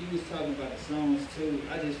you was talking about the songs too.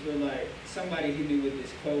 I just feel like somebody hit me with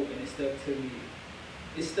this quote and it stuck to me.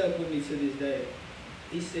 It stuck with me to this day.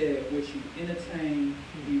 He said, what you entertain,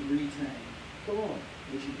 you retain. Come on.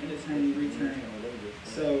 What you entertain, you retain.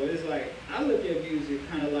 So it's like, I look at music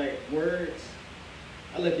kind of like words.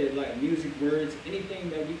 I look at like music, words,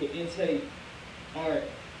 anything that we can intake, art.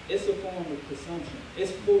 It's a form of consumption.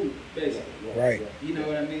 It's food, basically. Right. You know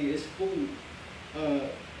what I mean? It's food.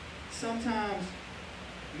 Sometimes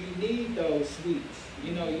you need those sweets.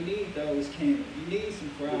 You know, you need those candy. You need some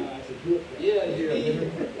fries. Yeah, you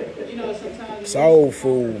need, you know, sometimes you Soul need some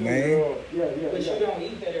food, man. But you don't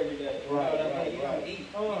eat that every day. You know what I mean? You don't eat.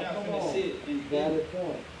 You're not gonna sit and eat.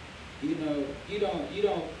 You know, you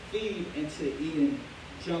don't feed into eating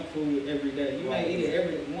junk food every day. You may eat it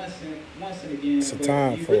every once and again, It's a but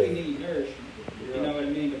time you for really it. need nourishment. You know what I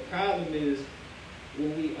mean? The problem is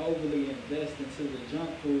when we overly invest into the junk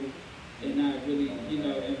food and not really, you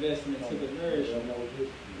know, investing into the nourishment.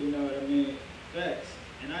 You know what I mean? Facts.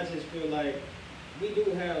 And I just feel like we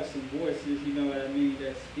do have some voices, you know what I mean,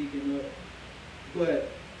 that's speaking up. But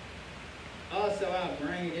also our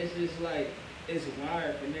brain, it's just like, it's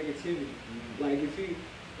wired for negativity. Like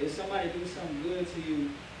if somebody do something good to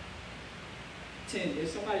you, if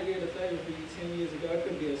somebody did a favor for you 10 years ago, it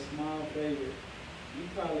could be a small favor. You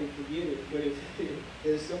probably forget it, but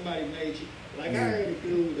if somebody made you, like I heard a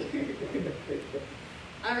dude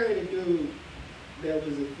that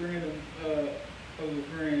was a friend of a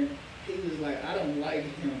friend. He was like, I don't like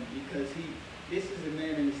him because this is a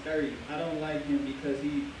man in his 30s. I don't like him because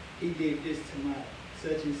he did this to my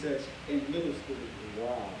such and such in middle school.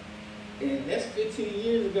 Wow. And that's 15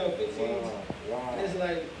 years ago. 15. Wow. It's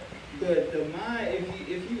like the mind.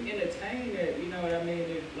 If you entertain that, you know what I mean.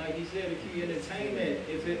 If, like you said, if you entertain that,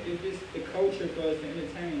 if it's the culture for us to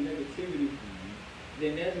entertain negativity,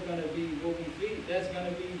 then that's gonna be what we feed. That's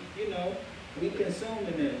gonna be, you know, we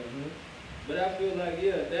consuming that. But I feel like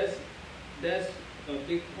that's a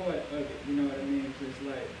big part of it. You know what I mean? Just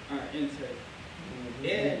like our intake.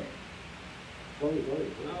 And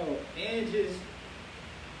and just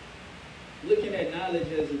looking at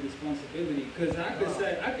knowledge as a responsibility. Because I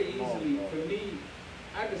could easily, for me,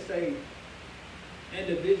 I could say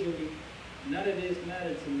individually, none of this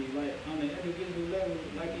matters to me. Like on an individual level,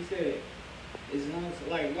 like you said, as long as,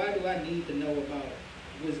 like, why do I need to know about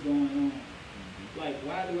what's going on? Like,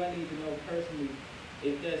 why do I need to know personally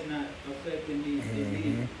if that's not affecting me in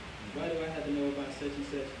me? Why do I have to know about such and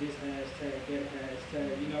such, this hashtag, that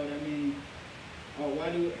hashtag, you know what I mean? Or why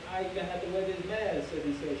do I even have to wear this mask, such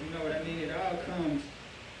and such, you know what I mean? It all comes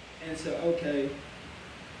into, okay,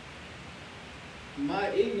 my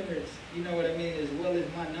ignorance, you know what I mean, as well as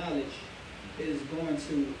my knowledge, is going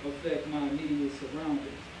to affect my immediate surroundings.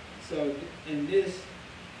 So in this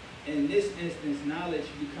instance, knowledge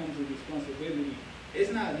becomes a responsibility.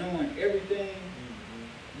 It's not knowing everything,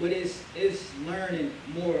 but it's learning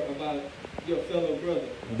more about your fellow brother.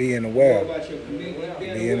 Being aware. More about your community.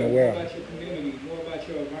 Being aware. More about your community. More about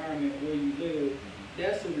your environment where you live.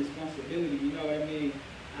 That's a responsibility. You know what I mean?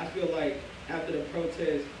 I feel like after the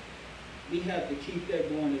protest, we have to keep that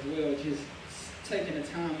going as well. Just taking the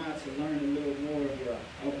time out to learn a little more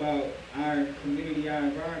about our community, our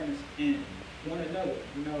environments, and one another.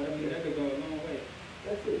 You know what I mean? That could go a long way.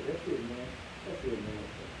 That's it, man. That's it, man.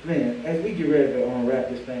 Man, as we get ready to wrap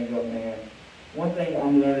this thing up, man, one thing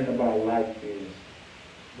I'm learning about life is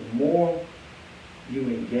the more you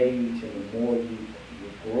engage and the more you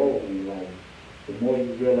grow in life, the more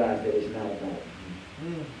you realize that it's not about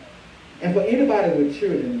you. And for anybody with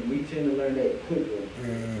children, we tend to learn that quickly. You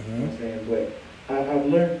know what I'm saying? But I've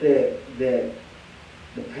learned that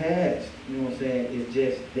the past, you know what I'm saying, is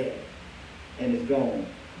just that. And it's gone.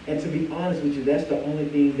 And to be honest with you, that's the only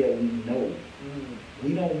thing that we know.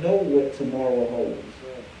 We don't know what tomorrow holds.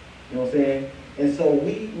 You know what I'm saying? And so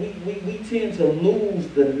we tend to lose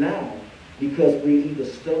the now because we're either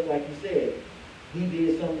stuck, like you said. He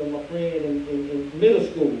did something to my friend in middle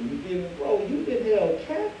school. You feel me? Bro, you've been held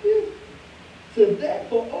captive to that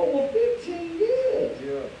for over 15 years.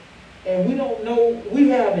 Yeah. And we don't know, we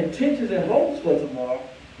have intentions and hopes for tomorrow,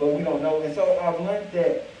 but we don't know. And so I've learned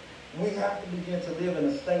that we have to begin to live in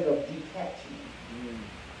a state of detachment.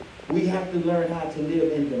 We have to learn how to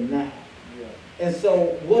live in the now. Yeah. And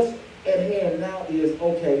so what's at hand now is,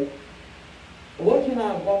 okay, what can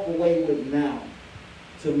I walk away with now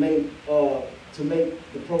to make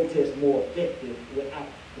the protest more effective without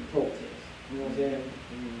the protest? You know what I'm saying?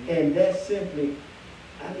 And that's simply,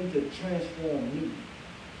 I need to transform me.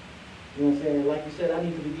 You know what I'm saying? Like you said, I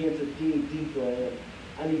need to begin to dig deeper, and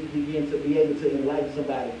I need to begin to be able to enlighten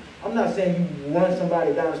somebody. I'm not saying you run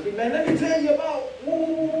somebody down the street, man, let me tell you about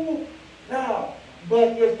no.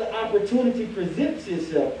 But if the opportunity presents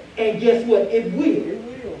itself, and guess what? It will. It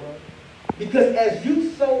will, man. Because as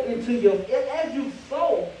you sow,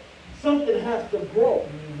 something has to grow.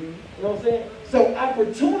 You know what I'm saying? So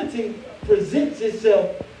opportunity presents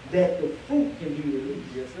itself that the fruit can be released.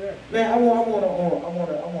 Yes, sir. Man, we're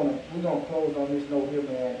gonna close on this note here,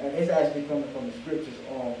 man. And it's actually coming from the scriptures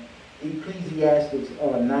on Ecclesiastes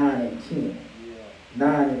 9 and 10.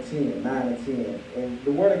 9 and 10. And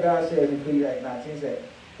the word of God says in Ecclesiastes 9 and 10 says,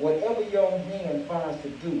 whatever your hand finds to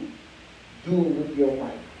do, do it with your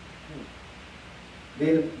might.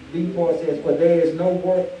 Then the part says, for there is no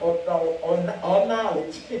work or thought or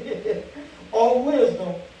knowledge or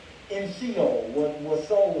wisdom in Sheol, where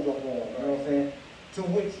souls are born, you know what I'm saying? To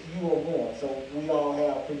which you are born. So we all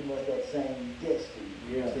have pretty much that same destiny,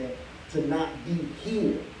 you know what I'm saying? To not be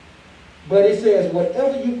here. But it says,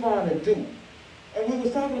 whatever you find to do. And we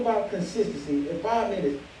was talking about consistency. In 5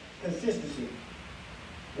 minutes, consistency.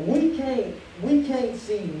 We can't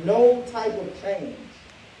see no type of change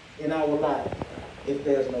in our life if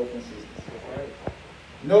there's no consistency. Right?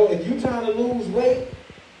 No, if you're trying to lose weight,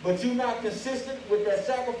 but you're not consistent with that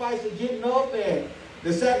sacrifice of getting up and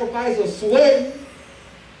the sacrifice of sweating,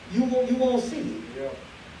 you won't see it. Yeah.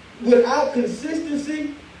 Without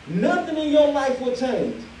consistency, nothing in your life will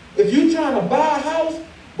change. If you're trying to buy a house,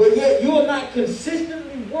 but yet you're not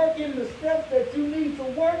consistently working the steps that you need to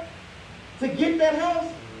work to get that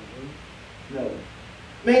house, no.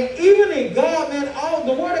 Man, even in God, man,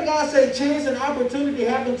 the word of God says chance and opportunity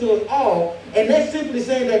happen to us all. And that's simply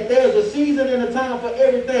saying that there's a season and a time for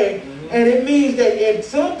everything. And it means that at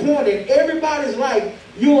some point in everybody's life,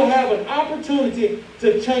 you will have an opportunity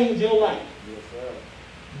to change your life. Yes, sir.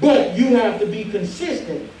 But you have to be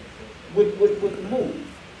consistent with the move.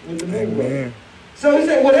 With the move. So he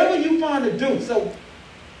said, whatever you find to do. So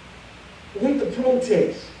with the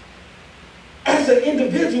protest, as an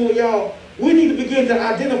individual, y'all, we need to begin to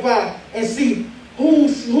identify and see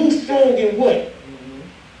who's strong in what.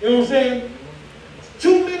 You know what I'm saying?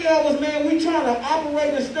 Too many of us, man, we trying to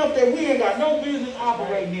operate in stuff that we ain't got no business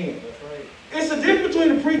operating in. That's right. It's the difference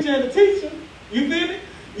between the preacher and the teacher. You feel me?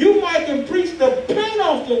 You might can preach the paint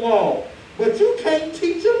off the wall, but you can't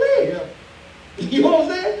teach a lick. Yeah. You know what I'm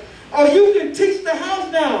saying? Or you can teach the house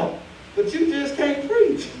down, but you just can't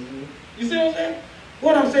preach. You see what I'm saying?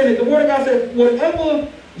 What I'm saying is the word of God says, whatever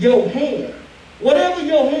your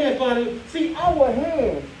hand finds. See, our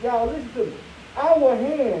hands, y'all listen to me. Our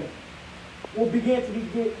hands will begin to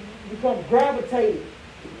become gravitated.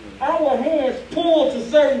 Our hands pull to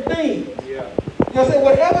certain things. Yeah. You know what I'm saying?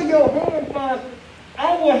 Whatever your hand finds,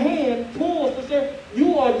 Our hand pulls to say,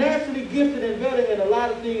 you are naturally gifted and better in a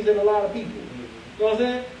lot of things than a lot of people. You know what I'm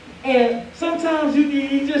saying? And sometimes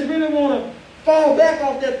you just really want to fall back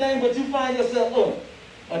off that thing, but you find yourself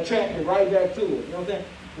attracted right back to it. You know what I'm saying?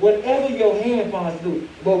 Whatever your hand finds to do.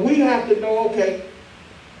 But we have to know, okay,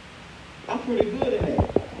 I'm pretty good in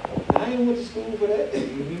that. I ain't went to school for that.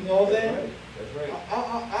 You know what I'm saying? That's right.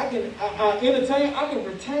 I can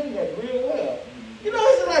retain that real well. You know,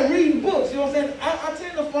 it's like reading books, you know what I'm saying? I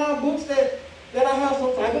tend to find books that I have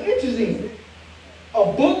some type of interest in. A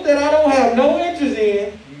book that I don't have no interest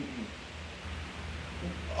in,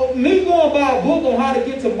 me going by a book on how to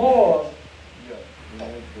get to Mars,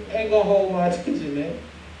 ain't gonna hold my attention, man.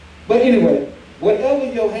 But anyway, whatever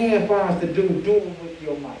your hand finds to do it with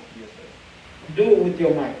your mic. Yes, sir. Do it with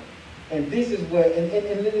your mic. And this is where, and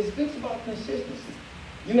it speaks about consistency.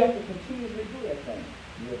 You have to continuously do that thing.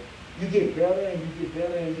 Yeah. You get better and you get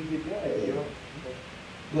better and you get better. Yeah.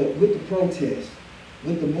 But with the protest,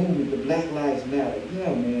 with the movement, the Black Lives Matter,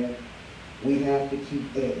 yeah, man, we have to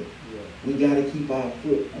keep at it. Yeah. We got to keep our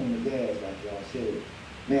foot on the gas, like y'all said.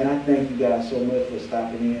 Man, I thank you guys so much for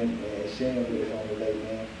stopping in and sharing with us on the late,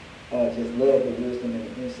 man. Just love the wisdom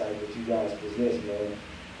and the insight that you guys possess, man.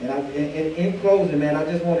 And in closing, man, I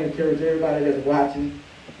just want to encourage everybody that's watching,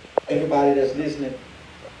 everybody that's listening,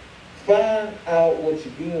 find out what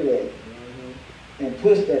you're good at and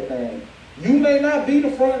push that thing. You may not be the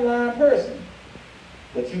frontline person,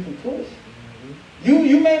 but you can push.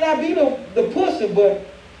 You may not be the pusher, but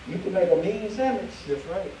you can make a mean sandwich. That's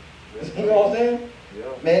right. You know what I'm saying?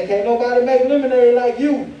 Yeah. Man, can't nobody make lemonade like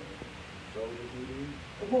you.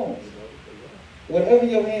 Come on. Whatever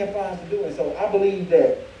your hand finds to do. And so I believe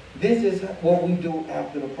that this is what we do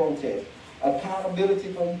after the protest.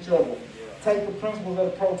 Accountability for each other. Take the principles of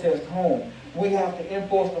the protest home. We have to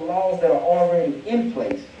enforce the laws that are already in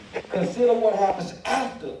place. Consider what happens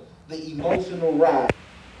after the emotional rise.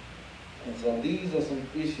 And so these are some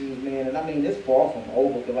issues, man. And I mean, it's far from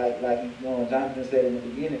over. Because like Jonathan said in the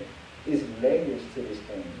beginning, it's layers to this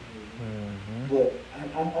thing. But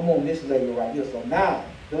I'm on this layer right here. So now,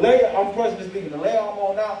 the layer, I'm personally speaking, the layer I'm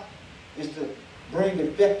on now is to bring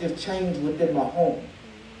effective change within my home.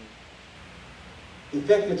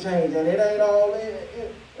 Effective change, and it ain't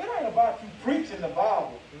about you preaching the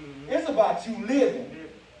Bible. It's about you living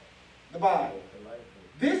the Bible.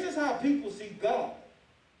 This is how people see God.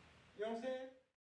 You know what I'm saying?